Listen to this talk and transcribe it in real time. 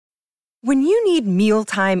When you need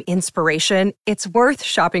mealtime inspiration, it's worth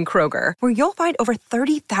shopping Kroger, where you'll find over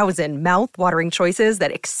 30,000 mouth-watering choices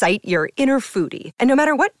that excite your inner foodie. And no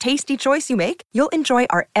matter what tasty choice you make, you'll enjoy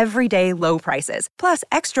our everyday low prices, plus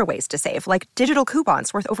extra ways to save, like digital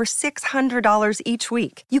coupons worth over $600 each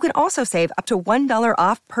week. You can also save up to $1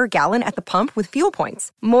 off per gallon at the pump with fuel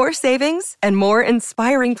points. More savings and more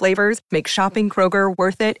inspiring flavors make shopping Kroger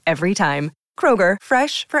worth it every time. Kroger,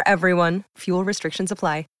 fresh for everyone. Fuel restrictions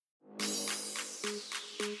apply.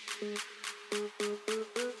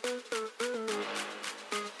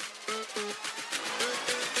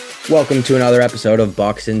 Welcome to another episode of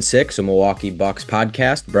Bucks in Six, a Milwaukee Bucks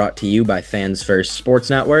podcast brought to you by Fans First Sports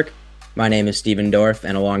Network. My name is Steven Dorff,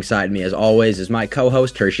 and alongside me, as always, is my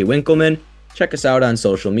co-host Hershey Winkleman. Check us out on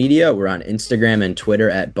social media. We're on Instagram and Twitter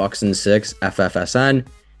at Bucks6FFSN.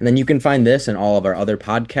 And then you can find this and all of our other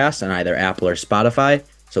podcasts on either Apple or Spotify,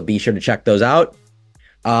 so be sure to check those out.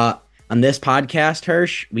 On this podcast,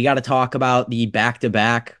 Hirsch, we got to talk about the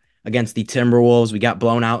back-to-back against the Timberwolves. We got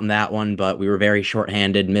blown out in that one, but we were very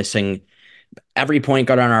shorthanded, missing every point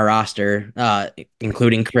guard on our roster,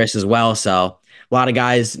 including Chris as well. So a lot of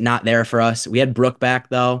guys not there for us. We had Brook back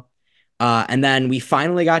though. And then we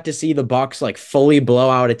finally got to see the Bucks like fully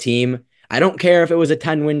blow out a team. I don't care if it was a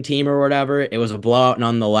 10-win team or whatever. It was a blowout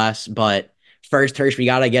nonetheless. But first, Hirsch, we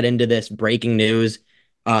got to get into this breaking news.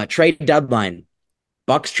 Trade deadline.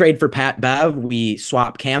 Bucks trade for Pat Bev. We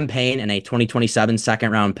swap Cam Payne and a 2027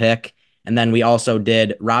 second-round pick. And then we also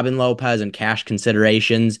did Robin Lopez and cash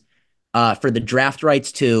considerations for the draft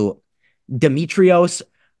rights to Demetrios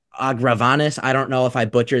Agravanis. I don't know if I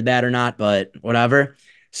butchered that or not, but whatever.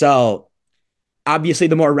 So obviously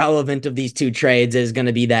the more relevant of these two trades is going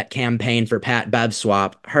to be that Cam Payne for Pat Bev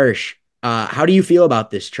swap. Hirsch, how do you feel about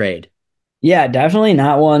this trade? Yeah, definitely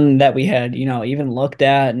not one that we had, even looked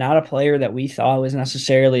at, not a player that we thought was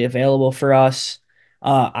necessarily available for us.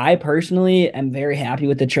 I personally am very happy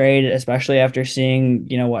with the trade, especially after seeing,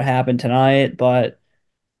 what happened tonight. But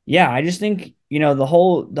yeah, I just think, the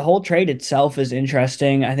whole trade itself is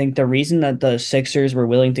interesting. I think the reason that the Sixers were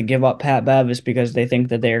willing to give up Pat Bev is because they think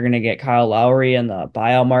that they're going to get Kyle Lowry in the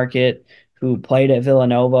buyout market, who played at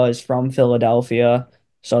Villanova, is from Philadelphia.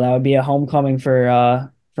 So that would be a homecoming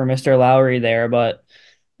for Mr. Lowry there. But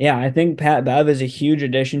yeah, I think Pat Bev is a huge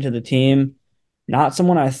addition to the team. Not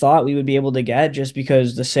someone I thought we would be able to get just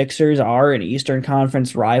because the Sixers are an Eastern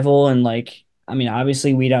Conference rival. And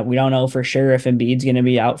obviously we don't know for sure if Embiid's going to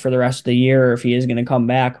be out for the rest of the year or if he is going to come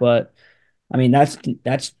back. But that's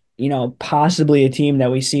possibly a team that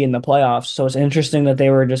we see in the playoffs. So it's interesting that they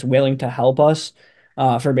were just willing to help us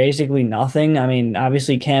for basically nothing.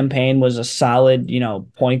 Obviously Cam Payne was a solid,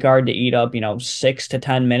 point guard to eat up, 6 to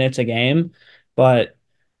 10 minutes a game. But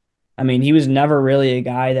he was never really a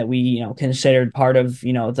guy that we, considered part of,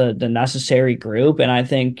 the necessary group. And I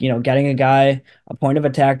think, getting a guy, a point of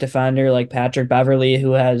attack defender like Patrick Beverley,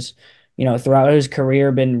 who has, throughout his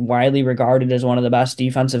career been widely regarded as one of the best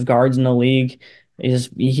defensive guards in the league,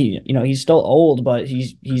 he's still old, but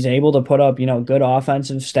he's able to put up, good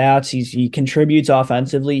offensive stats. He contributes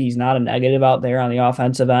offensively. He's not a negative out there on the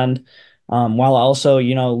offensive end, while also,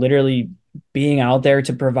 literally being out there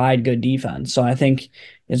to provide good defense. So I think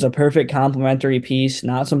it's a perfect complementary piece.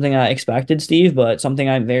 Not something I expected, Steve, but something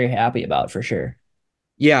I'm very happy about for sure.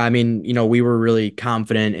 Yeah, we were really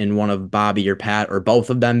confident in one of Bobby or Pat or both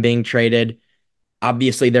of them being traded.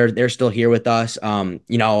 Obviously, they're still here with us.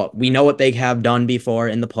 We know what they have done before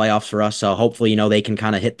in the playoffs for us, so hopefully, they can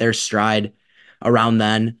kind of hit their stride around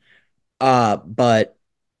then. But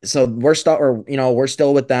so we're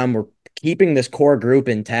still with them. We're keeping this core group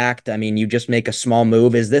intact. You just make a small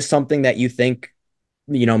move. Is this something that you think,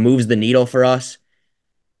 moves the needle for us?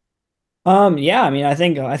 Yeah, I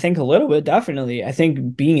think a little bit, definitely. I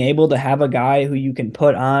think being able to have a guy who you can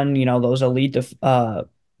put on, those elite,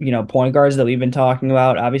 point guards that we've been talking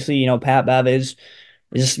about. Obviously, Pat Bev is,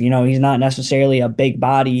 he's not necessarily a big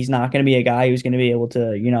body. He's not going to be a guy who's going to be able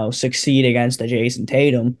to, succeed against a Jason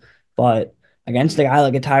Tatum, but against a guy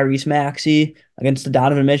like a Tyrese Maxey, against the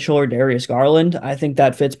Donovan Mitchell or Darius Garland, I think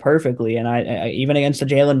that fits perfectly. And I even against a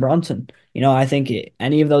Jalen Brunson, I think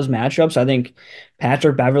any of those matchups, I think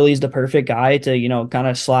Patrick Beverley is the perfect guy to, kind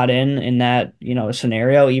of slot in that,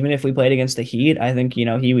 scenario. Even if we played against the Heat, I think,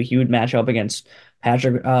 he would match up against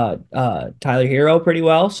Tyler Hero pretty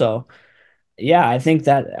well. So yeah, I think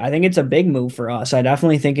it's a big move for us. I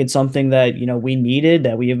definitely think it's something that, we needed,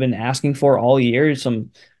 that we have been asking for all year,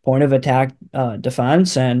 some point of attack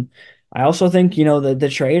defense. And I also think, the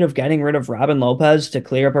trade of getting rid of Robin Lopez to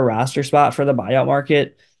clear up a roster spot for the buyout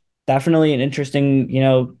market, definitely an interesting,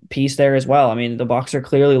 piece there as well. The Bucks are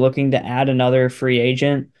clearly looking to add another free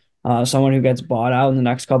agent someone who gets bought out in the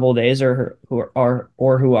next couple of days or who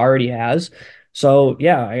already has. So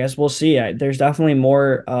yeah, I guess we'll see. There's definitely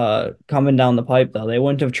more coming down the pipe though. They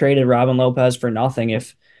wouldn't have traded Robin Lopez for nothing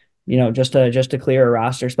if just to clear a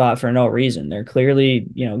roster spot for no reason. They're clearly,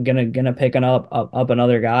 gonna pick up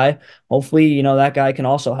another guy. Hopefully, that guy can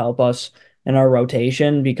also help us in our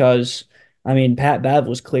rotation because I mean Pat Bev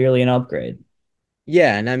was clearly an upgrade.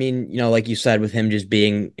 Yeah, and I mean, like you said, with him just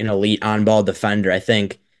being an elite on-ball defender, I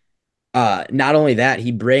think not only that,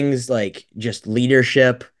 he brings like just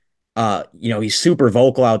leadership. He's super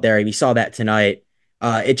vocal out there. We saw that tonight.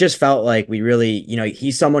 It just felt like we really,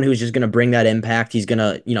 he's someone who's just gonna bring that impact. He's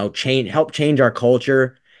gonna, help change our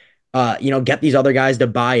culture. Get these other guys to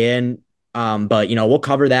buy in. But we'll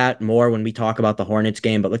cover that more when we talk about the Hornets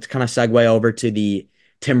game. But let's kind of segue over to the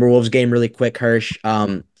Timberwolves game really quick, Hirsch.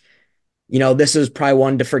 This is probably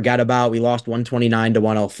one to forget about. We lost 129 to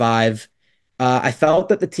 105. I felt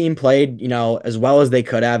that the team played, as well as they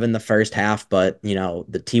could have in the first half, but,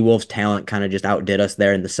 the T Wolves talent kind of just outdid us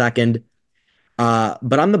there in the second.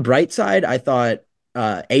 But on the bright side, I thought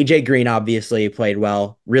AJ Green obviously played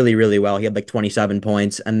well, really, really well. He had like 27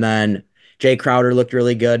 points. And then Jay Crowder looked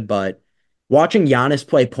really good. But watching Giannis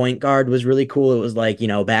play point guard was really cool. It was like,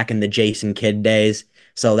 back in the Jason Kidd days.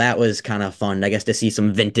 So that was kind of fun, I guess, to see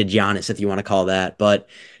some vintage Giannis, if you want to call that. But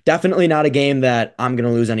definitely not a game that I'm going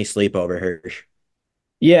to lose any sleep over, Hirsch.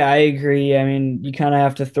 Yeah, I agree. I mean, you kind of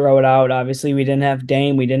have to throw it out. Obviously, we didn't have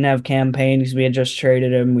Dame, we didn't have Campaign because we had just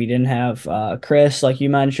traded him. We didn't have Chris, like you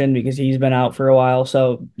mentioned, because he's been out for a while.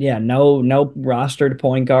 So yeah, no rostered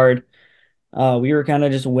point guard. We were kind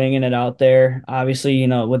of just winging it out there. Obviously,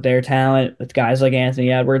 with their talent, with guys like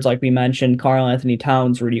Anthony Edwards, like we mentioned, Karl Anthony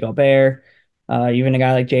Towns, Rudy Gobert, even a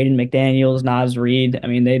guy like Jaden McDaniels, Naz Reid. I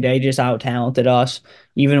mean, they just out talented us.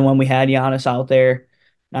 Even when we had Giannis out there,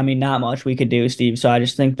 I mean, not much we could do, Steve. So I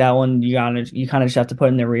just think that one you kind of just have to put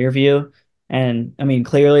in the rear view. And I mean,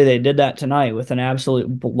 clearly they did that tonight with an absolute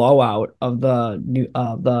blowout of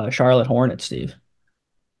the Charlotte Hornets, Steve.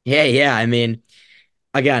 Yeah, yeah. I mean,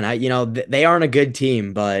 again, they aren't a good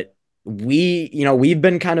team, but we've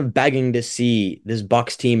been kind of begging to see this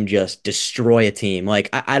Bucks team just destroy a team. Like,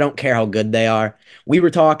 I don't care how good they are. We were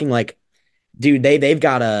talking like, dude, they've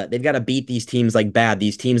gotta beat these teams like bad,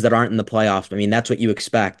 these teams that aren't in the playoffs. I mean, that's what you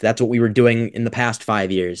expect. That's what we were doing in the past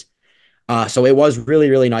 5 years. So it was really,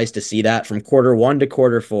 really nice to see that from quarter one to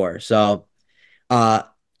quarter four. So, uh,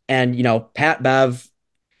 and Pat Bev,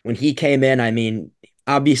 when he came in, I mean,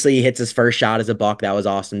 obviously he hits his first shot as a Buck. That was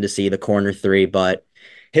awesome to see the corner three, but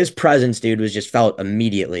his presence, dude, was just felt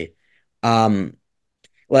immediately. Um,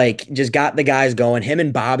 like just got the guys going. Him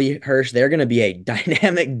and Bobby Hirsch, they're gonna be a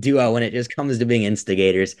dynamic duo when it just comes to being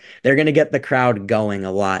instigators. They're gonna get the crowd going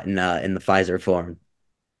a lot in the Pfizer Forum.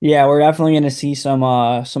 Yeah, we're definitely going to see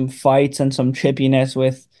some fights and some chippiness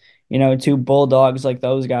with, two bulldogs like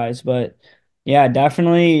those guys. But yeah,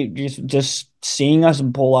 definitely just seeing us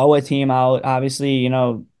blow a team out. Obviously,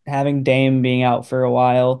 having Dame being out for a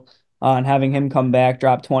while, and having him come back,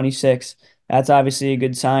 drop 26. That's obviously a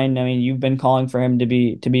good sign. I mean, you've been calling for him to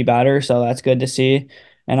be better, so that's good to see.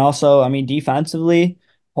 And also, I mean, defensively,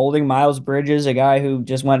 holding Miles Bridges, a guy who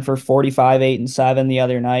just went for 45, 8, and 7 the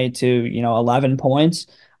other night to, 11 points.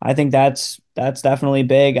 I think that's definitely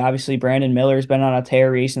big. Obviously, Brandon Miller's been on a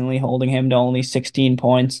tear recently, holding him to only 16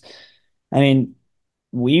 points. I mean,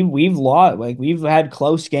 we've lost, like we've had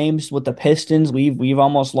close games with the Pistons. We've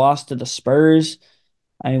almost lost to the Spurs.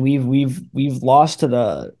 I mean, we've lost to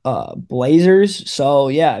the Blazers. So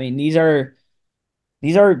yeah, I mean these are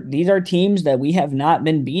teams that we have not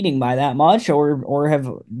been beating by that much or have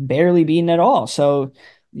barely beaten at all. So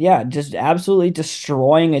yeah, just absolutely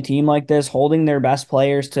destroying a team like this, holding their best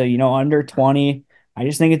players to, under 20. I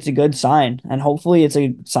just think it's a good sign. And hopefully it's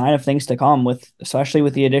a sign of things to come with especially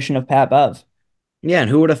with the addition of Pat Bev. Yeah, and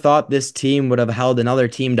who would have thought this team would have held another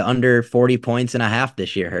team to under 40 points and a half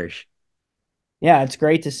this year, Hirsch? Yeah, it's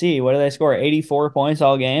great to see. What did they score? 84 points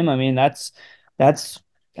all game. I mean, that's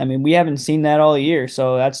I mean, we haven't seen that all year,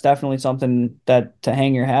 so that's definitely something that to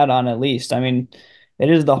hang your hat on at least. I mean, it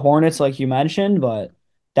is the Hornets like you mentioned, but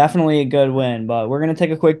definitely a good win. But we're gonna take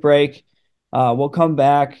a quick break. We'll come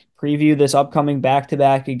back, preview this upcoming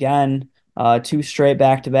back-to-back again, two straight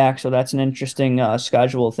back-to-back, so that's an interesting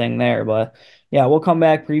schedule thing there. But yeah, we'll come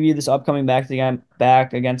back, preview this upcoming back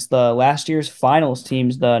against the last year's finals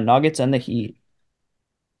teams, the Nuggets and the Heat.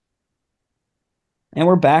 And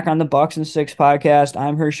we're back on the Bucks and Six podcast.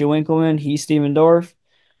 I'm Hershey Winkleman. He's Steven Dorff.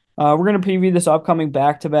 We're going to preview this upcoming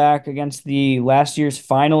back-to-back against the last year's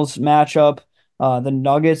finals matchup, the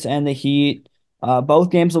Nuggets and the Heat. Both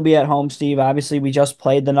games will be at home, Steve. Obviously, we just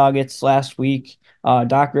played the Nuggets last week.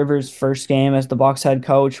 Doc Rivers' first game as the Bucks head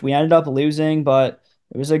coach. We ended up losing, but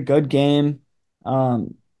it was a good game.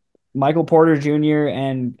 Um, Michael Porter Jr.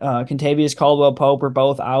 and Kentavious Caldwell Pope were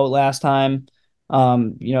both out last time.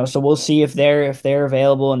 So we'll see if they're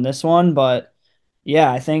available in this one. But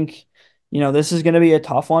yeah, I think this is going to be a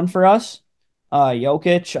tough one for us.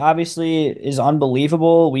 Jokic obviously is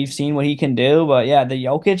unbelievable. We've seen what he can do, but yeah, the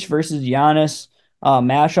Jokic versus Giannis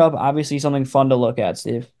mashup obviously something fun to look at,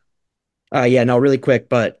 Steve. Yeah, no, really quick,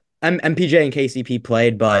 but MPJ and KCP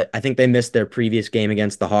played, but I think they missed their previous game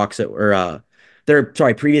against the Hawks or their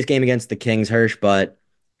sorry, previous game against the Kings, Hirsch, but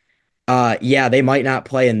yeah, they might not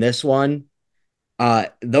play in this one.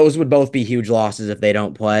 Those would both be huge losses if they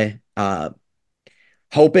don't play.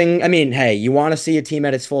 Hoping, I mean, hey, you want to see a team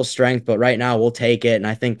at its full strength, but right now we'll take it. And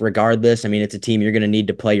I think regardless, I mean, it's a team you're going to need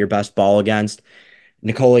to play your best ball against.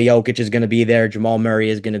 Nikola Jokic is going to be there. Jamal Murray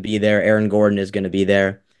is going to be there. Aaron Gordon is going to be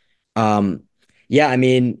there. Um, yeah, I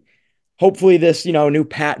mean, hopefully this, new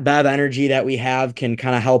Pat Bev energy that we have can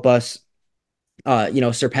kind of help us,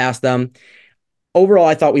 surpass them. Overall,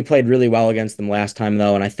 I thought we played really well against them last time,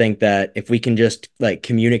 though. And I think that if we can just like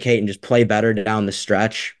communicate and just play better down the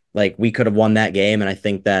stretch, like we could have won that game. And I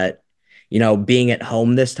think that, being at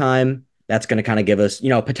home this time, that's going to kind of give us,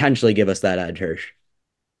 potentially give us that edge, Hirsch.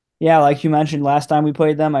 Yeah, like you mentioned last time we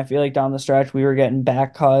played them, I feel like down the stretch we were getting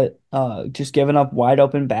back cut, just giving up wide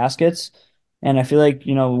open baskets. And I feel like,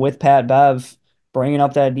 with Pat Bev bringing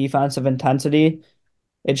up that defensive intensity,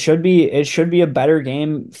 it should be a better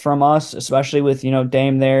game from us, especially with,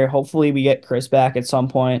 Dame there. Hopefully we get Chris back at some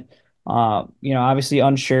point. Obviously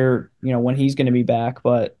unsure, when he's going to be back,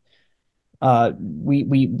 but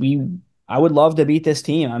we I would love to beat this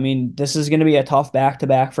team. I mean, this is going to be a tough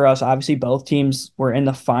back-to-back for us. Obviously, both teams were in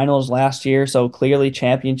the finals last year, so clearly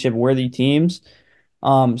championship worthy teams.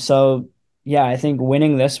 So yeah, I think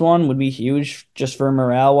winning this one would be huge just for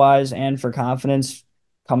morale wise and for confidence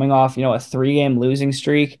coming off, a 3-game losing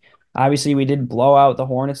streak. Obviously, we did blow out the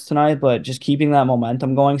Hornets tonight, but just keeping that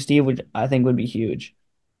momentum going, Steve, would I think would be huge.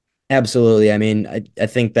 Absolutely. I mean, I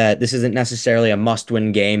think that this isn't necessarily a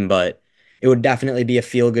must-win game, but it would definitely be a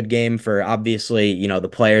feel-good game for obviously, the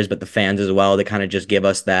players, but the fans as well to kind of just give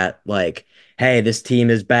us that like, hey, this team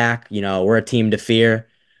is back, we're a team to fear.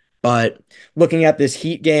 But looking at this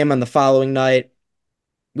Heat game on the following night,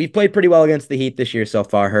 we've played pretty well against the Heat this year so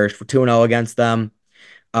far, Hirsch. We're 2-0 against them.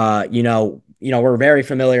 We're very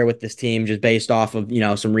familiar with this team just based off of,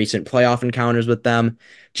 some recent playoff encounters with them.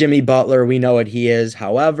 Jimmy Butler, we know what he is.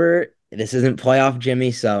 However, this isn't playoff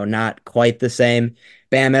Jimmy, so not quite the same.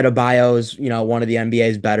 Bam Adebayo's, one of the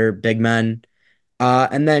NBA's better big men.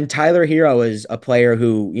 And then Tyler Hero is a player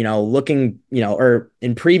who, looking, or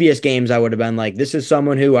in previous games, I would have been like, this is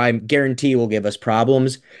someone who I guarantee will give us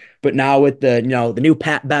problems. But now with the, the new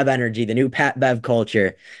Pat Bev energy, the new Pat Bev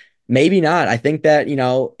culture, maybe not. I think that,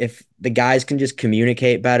 if the guys can just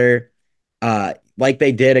communicate better, like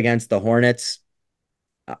they did against the Hornets,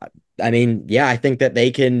 uh, I mean, yeah, I think that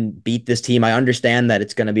they can beat this team. I understand that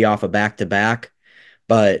it's going to be off a back-to-back,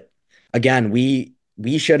 but again, we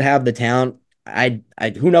should have the talent.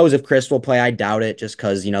 Who knows if Chris will play? I doubt it just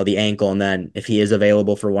because, the ankle. And then if he is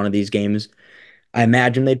available for one of these games, I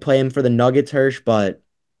imagine they'd play him for the Nuggets, Hirsch. But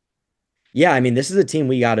yeah, I mean, this is a team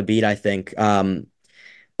we got to beat, I think.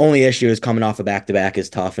 Only issue is coming off a back to back is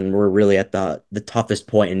tough, and we're really at the toughest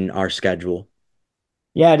point in our schedule.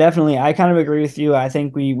 Yeah, definitely. I kind of agree with you. I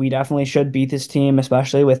think we definitely should beat this team,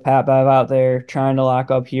 especially with Pat Bev out there trying to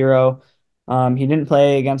lock up Hero. He didn't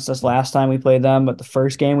play against us last time we played them, but the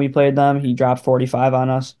first game we played them, he dropped 45 on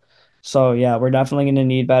us. So yeah, we're definitely going to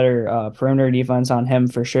need better perimeter defense on him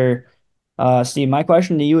for sure. Steve, my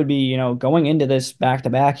question to you would be, going into this back to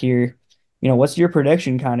back here, what's your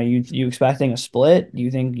prediction kind of? You expecting a split? Do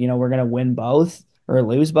you think, we're going to win both or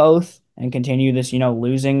lose both and continue this,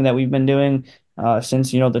 losing that we've been doing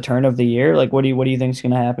since, the turn of the year? Like, what do you think is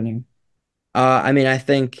going to happen? I mean, I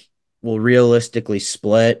think we'll realistically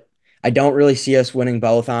split. I don't really see us winning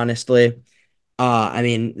both, honestly. I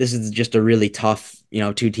mean, this is just a really tough,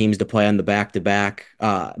 two teams to play on the back to back.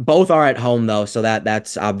 Both are at home though, so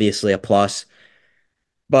that's obviously a plus.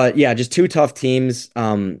 But yeah, just two tough teams.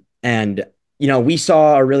 And we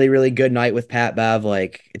saw a really, really good night with Pat Bev.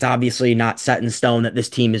 Like, it's obviously not set in stone that this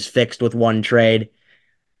team is fixed with one trade.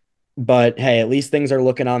 But hey, at least things are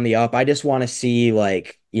looking on the up. I just want to see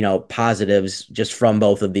like, positives just from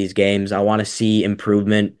both of these games. I want to see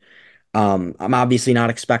improvement. I'm obviously not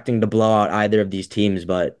expecting to blow out either of these teams,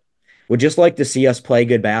 but would just like to see us play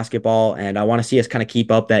good basketball. And I want to see us kind of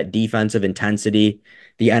keep up that defensive intensity,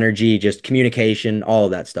 the energy, just communication, all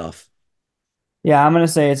of that stuff. Yeah, I'm gonna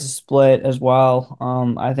say it's a split as well.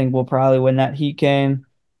 I think we'll probably win that Heat game.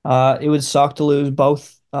 It would suck to lose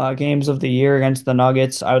both games of the year against the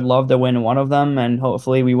Nuggets. I would love to win one of them, and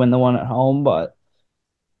hopefully we win the one at home. But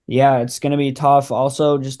yeah, it's going to be tough.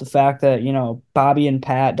 Also, just the fact that, Bobby and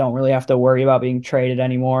Pat don't really have to worry about being traded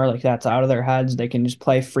anymore. Like, that's out of their heads. They can just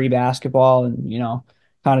play free basketball and,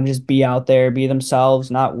 kind of just be out there, be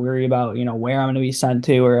themselves, not worry about, where I'm going to be sent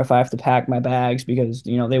to or if I have to pack my bags because,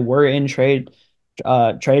 they were in trade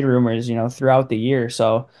rumors, throughout the year.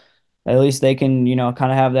 So, at least they can,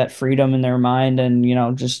 kind of have that freedom in their mind and,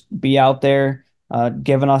 just be out there,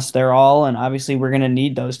 giving us their all. And obviously, we're going to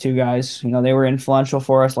need those two guys. They were influential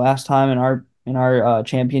for us last time in our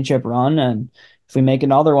championship run, and if we make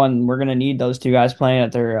another one, we're going to need those two guys playing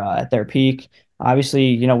at their peak.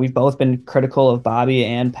 Obviously, we've both been critical of Bobby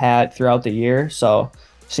and Pat throughout the year, so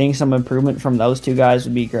seeing some improvement from those two guys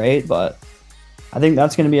would be great. But I think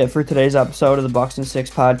that's going to be it for today's episode of the Bucks and Six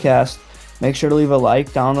podcast. Make sure to leave a like,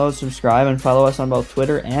 download, subscribe, and follow us on both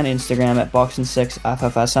Twitter and Instagram at Bucks and Six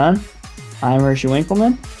FFSN. I'm Hershey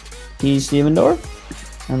Winkleman. He's Steven Dorff.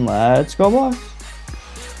 And let's go Bucks.